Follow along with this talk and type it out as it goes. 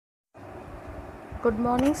Good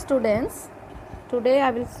morning students. Today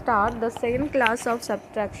I will start the second class of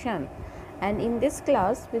subtraction, and in this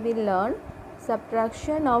class we will learn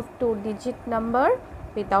subtraction of 2-digit number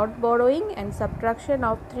without borrowing and subtraction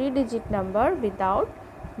of 3-digit number without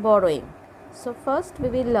borrowing. So first we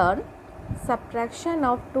will learn subtraction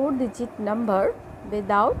of 2-digit number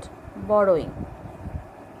without borrowing,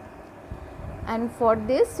 and for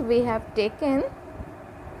this we have taken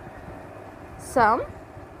some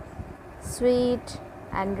sweet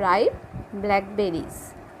and ripe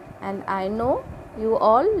blackberries, and I know you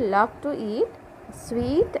all love to eat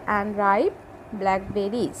sweet and ripe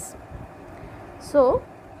blackberries. So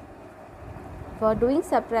for doing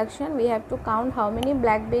subtraction we have to count how many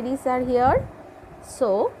blackberries are here.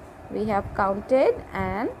 So we have counted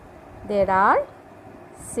and there are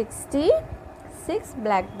 66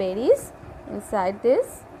 blackberries inside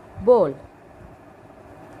this bowl.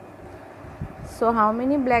 So how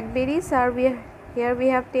many blackberries are we here we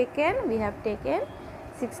have taken? We have taken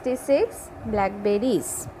 66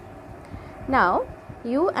 blackberries. Now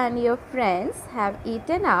you and your friends have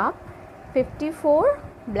eaten up 54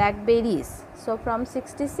 blackberries. So from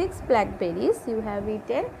 66 blackberries you have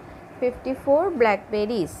eaten 54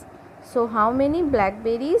 blackberries. So how many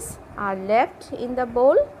blackberries are left in the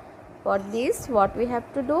bowl? For this what we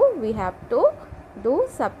have to do? We have to do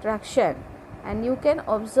subtraction, and you can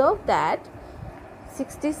observe that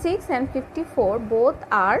 66 and 54 both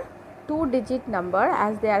are 2-digit number,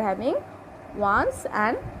 as they are having ones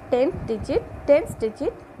and 10th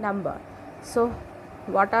digit number. So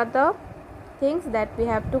what are the things that we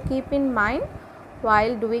have to keep in mind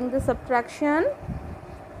while doing the subtraction?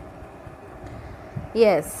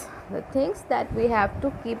 Yes, the things that we have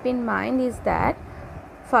to keep in mind is that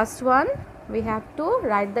first one, we have to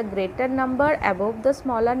write the greater number above the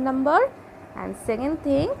smaller number, and second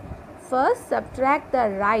thing, first subtract the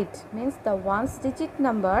right, means the ones digit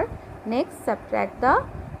number, next subtract the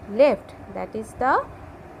left, that is the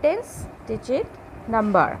 10th digit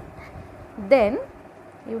number. Then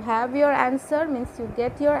you have your answer, means you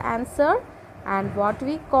get your answer, and what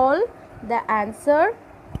we call the answer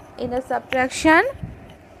in a subtraction?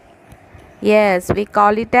 Yes, we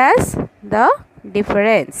call it as the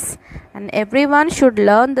difference, and everyone should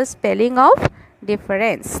learn the spelling of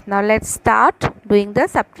difference. Now let's start doing the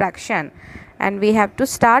subtraction, and we have to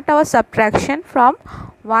start our subtraction from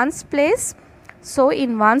ones place. So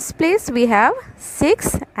in ones place we have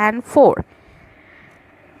 6 and 4.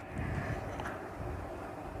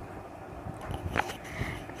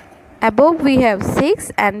 Above we have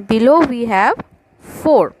 6 and below we have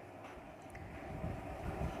 4.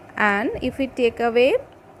 And if we take away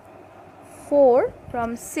 4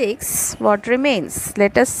 from 6, what remains?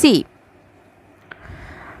 Let us see.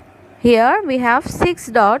 Here we have 6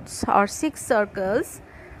 dots or 6 circles,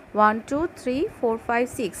 1, 2, 3, 4, 5,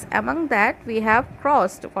 6. Among that we have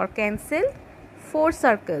crossed or cancelled 4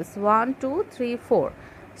 circles, 1, 2, 3, 4.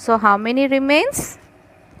 So how many remains?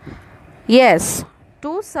 Yes,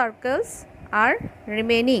 2 circles are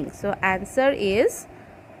remaining. So answer is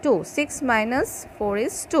 2. 6 minus 4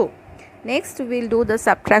 is 2. Next we will do the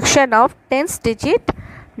subtraction of 10th digit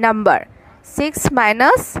number. 6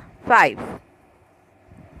 minus 5.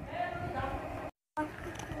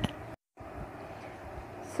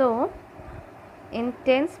 So in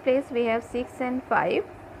 10th place we have 6 and 5.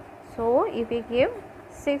 So if we give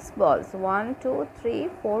 6 balls, 1, 2, 3,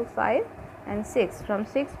 4, 5 and 6. From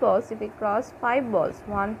 6 balls if we cross 5 balls,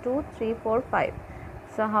 1, 2, 3, 4, 5.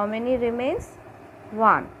 So how many remains?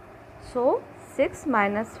 1. So 6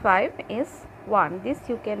 minus 5 is 1. This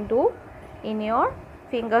you can do in your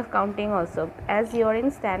finger counting also. As you are in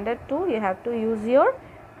standard 2, you have to use your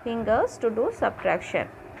fingers to do subtraction.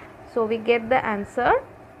 So we get the answer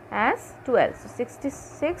as 12. So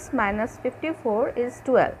 66 minus 54 is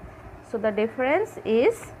 12. So the difference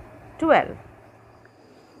is 12.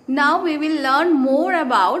 Now we will learn more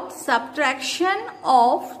about subtraction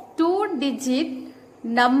of 2-digit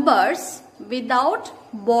numbers without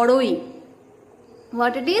borrowing.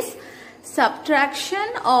 What it is? Subtraction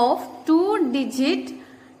of 2-digit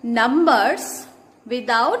numbers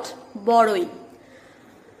without borrowing.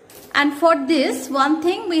 And for this, one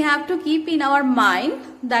thing we have to keep in our mind,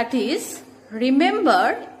 that is,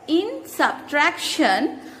 remember in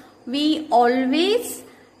subtraction we always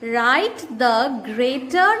write the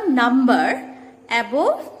greater number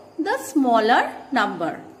above the smaller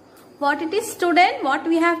number. What it is, student? What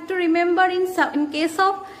we have to remember in case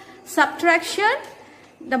of subtraction?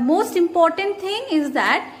 The most important thing is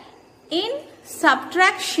that in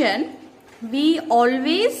subtraction we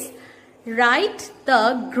always write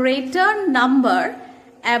the greater number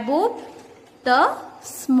above the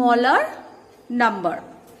smaller number.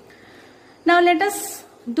 Now let us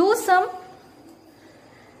do some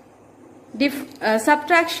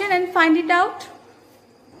subtraction and find it out.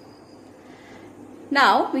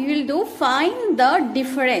 Now we will do find the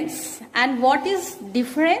difference. And what is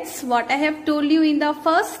difference? What I have told you in the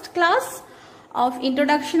first class of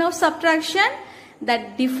introduction of subtraction,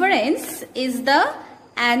 that difference is the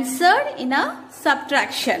answer in a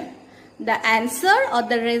subtraction. The answer or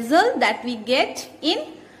the result that we get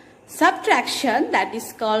in subtraction, that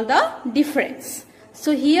is called the difference.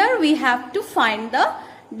 So here we have to find the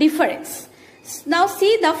difference. Now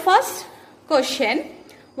see the first question.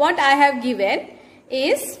 What I have given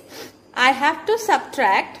is I have to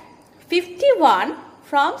subtract 51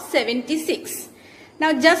 from 76.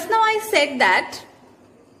 Now just now I said that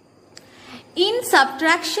in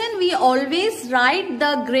subtraction we always write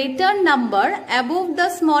the greater number above the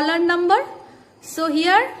smaller number. So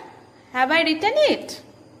here have I written it?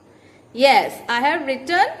 Yes, I have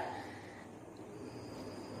written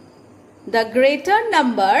the greater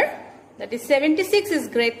number, that is 76 is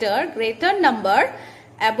greater number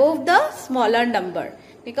above the smaller number,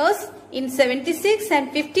 because in 76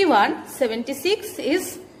 and 51, 76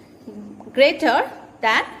 is greater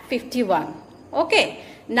than 51. Okay,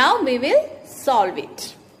 now we will solve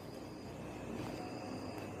it.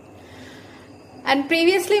 And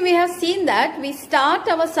previously we have seen that we start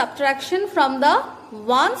our subtraction from the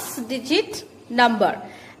ones digit number,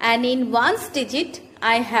 and in ones digit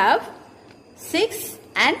I have 6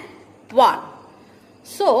 and 1.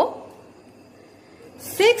 So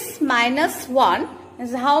 6 minus 1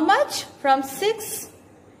 is how much? From 6,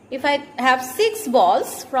 if I have 6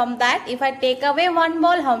 balls, from that if I take away 1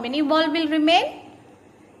 ball, how many balls will remain?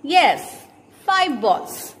 Yes, 5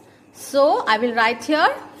 balls. So I will write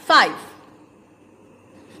here 5.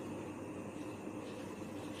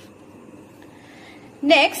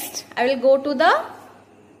 Next, I will go to the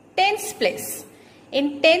tens place.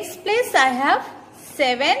 In tens place, I have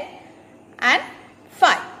 7 and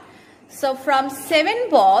 5. So, from 7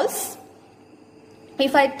 balls,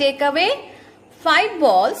 if I take away 5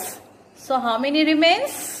 balls, so how many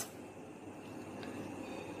remains?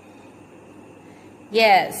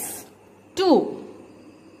 Yes, 2.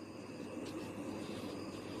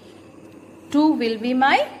 2 will be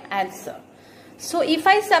my answer. So, if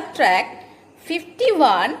I subtract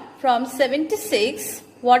 51 from 76,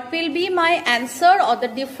 what will be my answer or the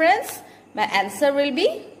difference? My answer will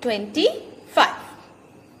be 25.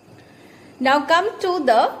 Now come to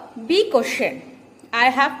the B question. I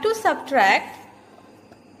have to subtract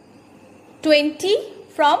 20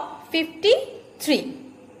 from 53.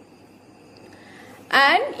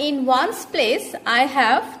 And in ones place I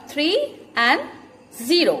have 3 and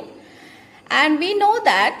 0. And we know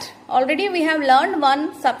that already we have learned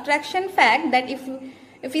one subtraction fact, that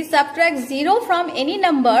if we subtract 0 from any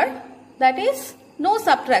number, that is no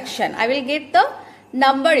subtraction. I will get the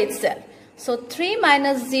number itself. So 3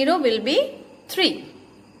 minus 0 will be 3.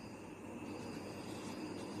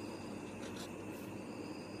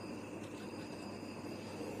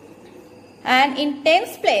 And in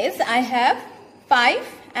tens place I have 5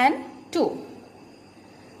 and 2.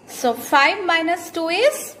 So 5 minus 2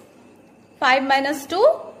 is 5 minus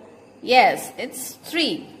 2, yes, it's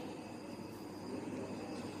 3.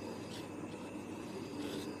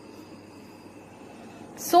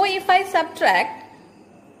 So if I subtract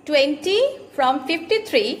 20 from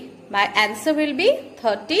 53, my answer will be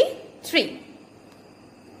 33.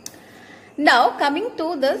 Now coming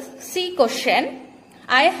to the C question,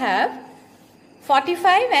 I have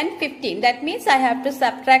 45 and 15. That means I have to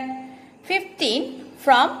subtract 15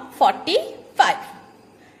 from 45.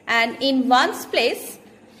 And in ones place,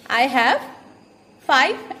 I have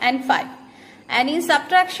 5 and 5. And in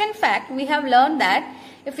subtraction fact, we have learned that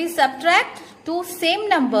if we subtract two same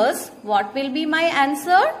numbers, what will be my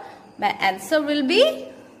answer? My answer will be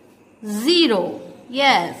 0.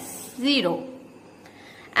 Yes, 0.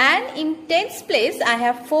 And in tens place, I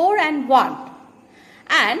have 4 and 1.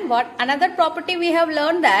 And what another property we have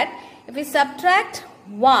learned, that if we subtract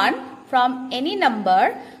 1 from any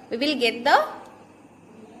number, we will get the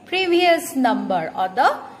previous number or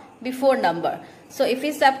the before number. So if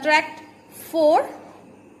we subtract 4,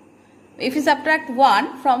 if we subtract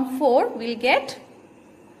 1 from 4, we will get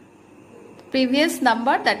previous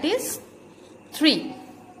number, that is 3.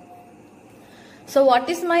 So what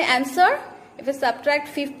is my answer? If we subtract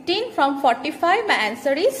 15 from 45, my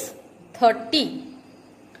answer is 30.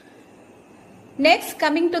 Next,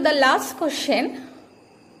 coming to the last question,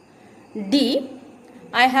 D.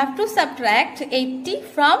 I have to subtract 80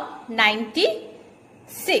 from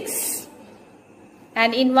 96.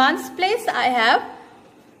 And in ones place, I have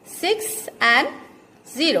 6 and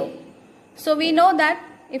 0. So we know that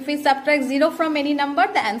if we subtract 0 from any number,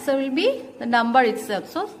 the answer will be the number itself.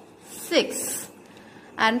 So 6.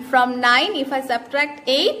 And from 9, if I subtract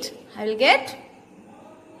 8, I will get,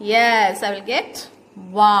 yes, I will get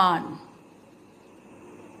 1.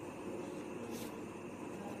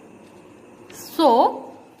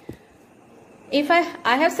 So, if I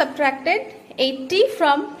have subtracted 80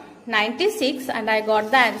 from 96 and I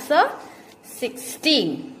got the answer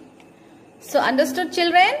 16. So, understood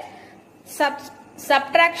children?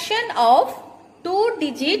 Subtraction of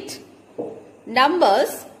 2-digit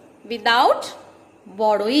numbers without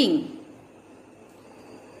borrowing.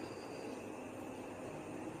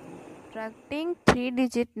 Subtracting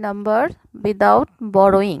 3-digit number without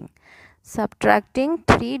borrowing. Subtracting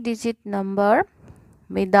 3-digit number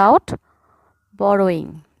without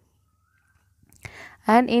borrowing.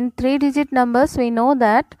 And in 3-digit numbers we know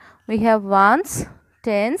that we have ones,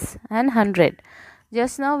 tens and 100.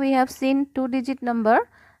 Just now we have seen 2-digit number.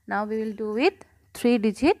 Now we will do with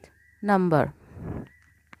 3-digit number.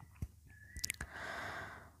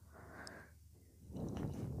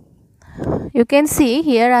 You can see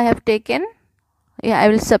here I have taken, I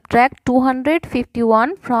will subtract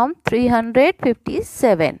 251 from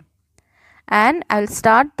 357 and I will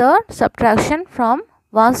start the subtraction from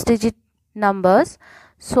 1-digit numbers.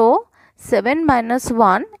 So 7 minus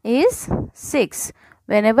 1 is 6.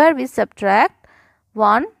 Whenever we subtract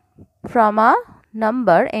 1 from a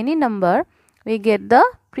number, any number, we get the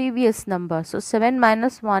previous number. So 7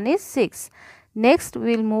 minus 1 is 6. Next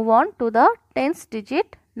we will move on to the 10th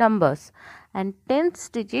digit numbers, and 10th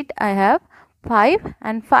digit I have 5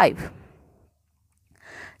 and 5.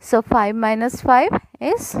 So 5 minus 5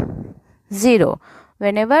 is 0.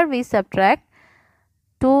 Whenever we subtract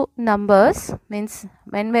two numbers, means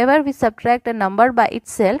whenever we subtract a number by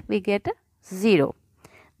itself, we get 0.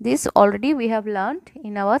 This already we have learnt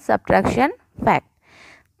in our subtraction fact.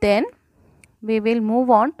 Then we will move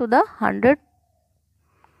on to the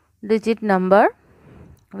 100-digit number.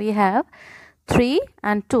 We have 3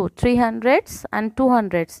 and 2, 300s and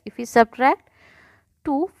 200s. If we subtract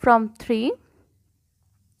 2 from 3,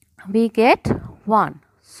 we get 1.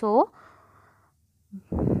 So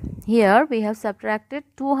here we have subtracted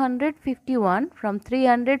 251 from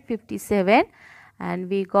 357 and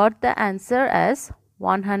we got the answer as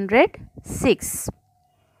 106.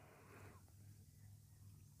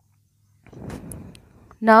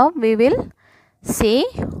 Now we will say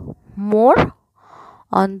more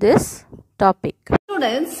on this topic.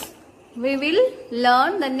 Students, we will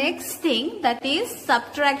learn the next thing, that is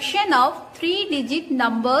subtraction of 3-digit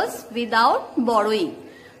numbers without borrowing.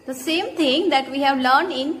 The same thing that we have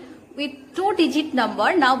learned with 2-digit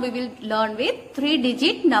number, now we will learn with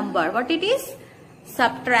 3-digit number. What it is?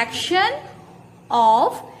 Subtraction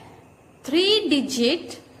of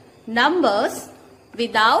 3-digit numbers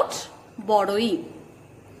without borrowing.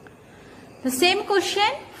 The same question,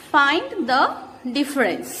 find the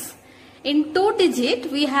difference. In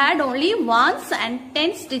 2-digit we had only ones and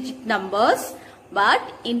tens digit numbers, but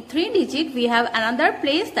in 3-digit we have another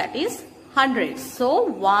place, that is hundreds. So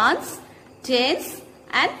ones, tens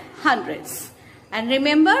and hundreds. And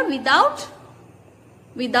remember, without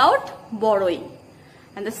borrowing.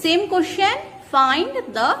 And the same question, find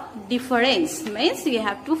the difference, means we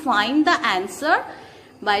have to find the answer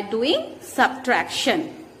by doing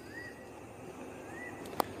subtraction.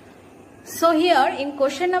 So here in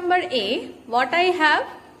question number A, what I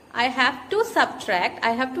have to subtract,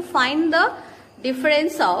 I have to find the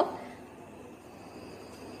difference of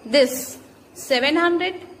this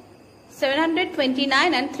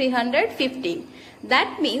 729 and 315.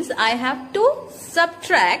 That means I have to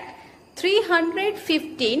subtract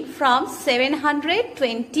 315 from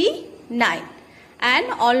 729,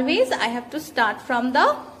 and always I have to start from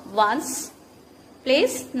the ones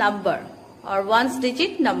place number or ones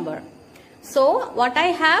digit number. So what I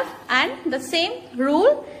have, and the same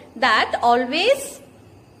rule, that always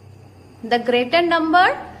the greater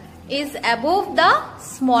number is above the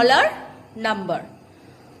smaller number.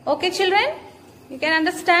 Okay children, you can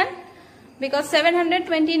understand, because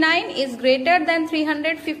 729 is greater than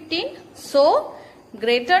 315. So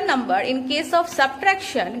greater number, in case of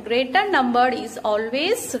subtraction, greater number is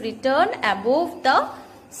always written above the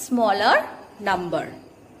smaller number.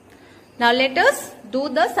 Now let us do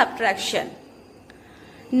the subtraction.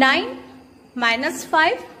 9 minus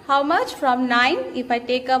 5, how much? From 9, if I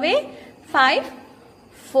take away 5,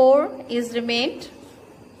 4 is remained.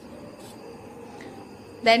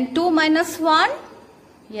 Then 2 minus 1,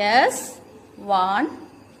 yes, 1.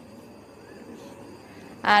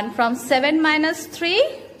 And from 7 minus 3,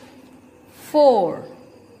 4.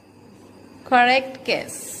 Correct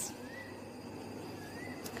guess.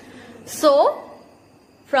 So,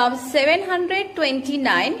 from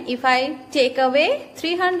 729, if I take away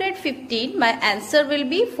 315, my answer will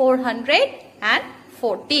be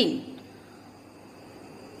 414.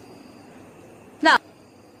 Now,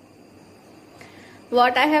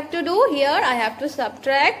 what I have to do here, I have to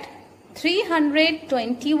subtract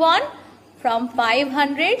 321 from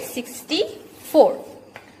 564.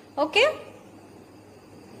 Okay?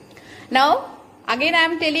 Now, again I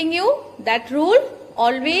am telling you that rule,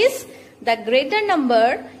 always the greater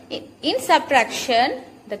number in subtraction,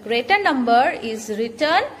 the greater number is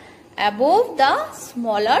written above the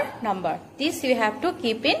smaller number. This you have to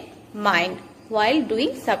keep in mind while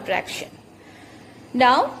doing subtraction.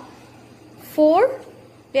 Now, 4,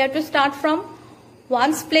 we have to start from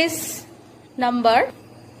ones place number.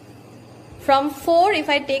 From 4, if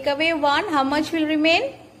I take away 1, how much will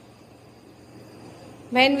remain?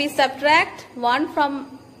 When we subtract 1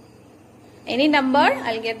 from any number,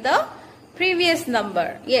 I will get the previous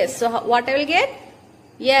number. Yes, so what I will get?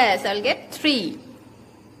 Yes, I will get 3.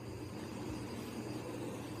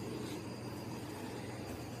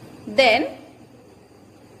 Then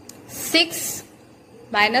 6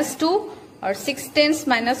 minus 2 or 6 tens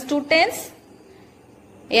minus 2 tens.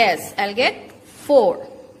 Yes, I will get 4.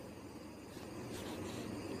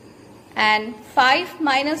 And 5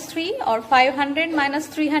 minus 3 or 500 minus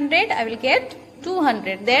 300, I will get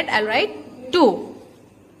 200. That I will write 2.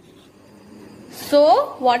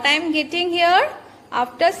 So, what I am getting here,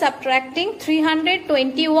 after subtracting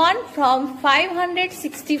 321 from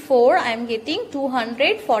 564, I am getting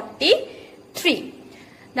 243.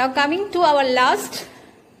 Now, coming to our last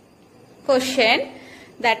question,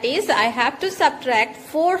 that is, I have to subtract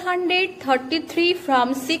 433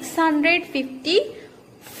 from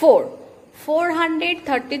 654.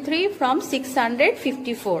 433 from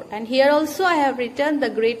 654, and here also I have written the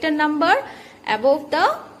greater number above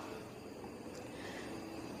the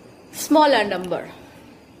smaller number,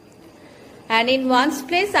 and in ones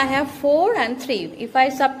place I have 4 and 3. If I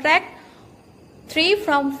subtract 3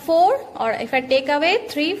 from 4, or if I take away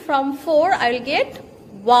 3 from 4, I will get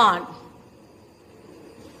 1.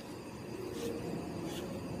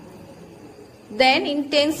 Then in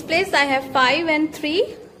tens place I have 5 and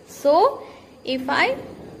 3. So, if I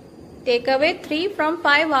take away 3 from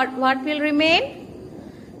 5, what will remain?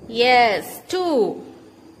 Yes, 2.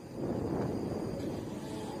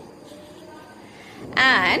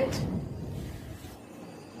 And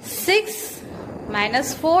 6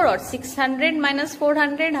 minus 4 or 600 minus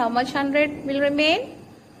 400, how much 100 will remain?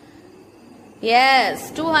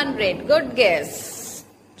 Yes, 200. Good guess.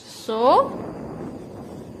 So,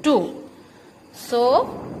 2.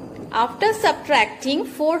 So, after subtracting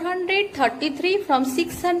 433 from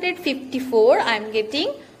 654, I am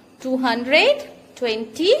getting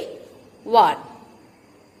 221.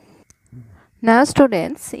 Now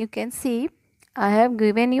students, you can see I have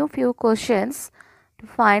given you few questions to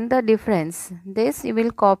find the difference. This you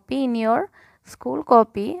will copy in your school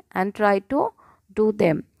copy and try to do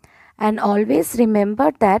them. And always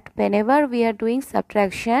remember that whenever we are doing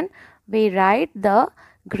subtraction, we write the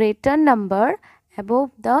greater number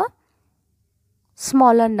above the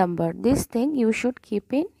smaller number. This thing you should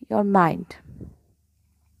keep in your mind.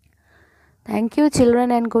 Thank you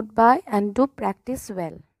children, and goodbye, and do practice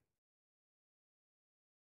well.